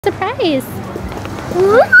Surprise!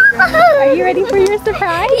 Are you ready for your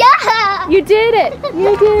surprise? Yeah! You did it!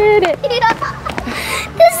 You did it! Yeah.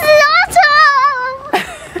 This is awesome!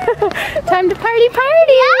 Time to party!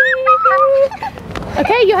 Yeah.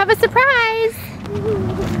 Okay, you have a surprise!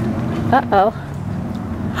 Uh-oh.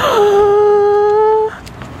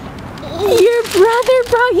 Your brother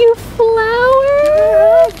brought you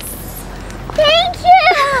flowers! Thank you!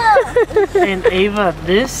 And Ava,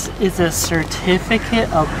 this is a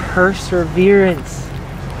certificate of perseverance.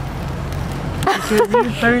 Because you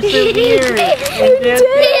persevered. You did!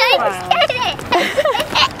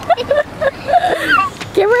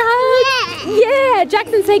 Give her a hug! Yeah!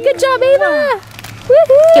 Jackson, say good job, Ava!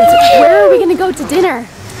 Woohoo! Where are we gonna go to dinner?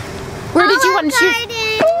 Where did you want to choose?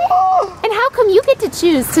 And how come you get to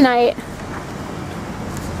choose tonight?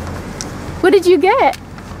 What did you get?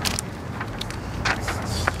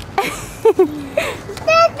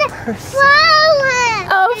 Flowers!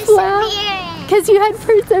 Oh, flowers! Because you had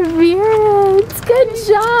perseverance. Good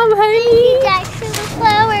job, honey. Jackson, the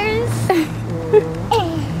flowers.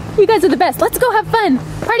 You guys are the best. Let's go have fun.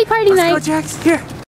 Party Let's night. go, Jax. Here.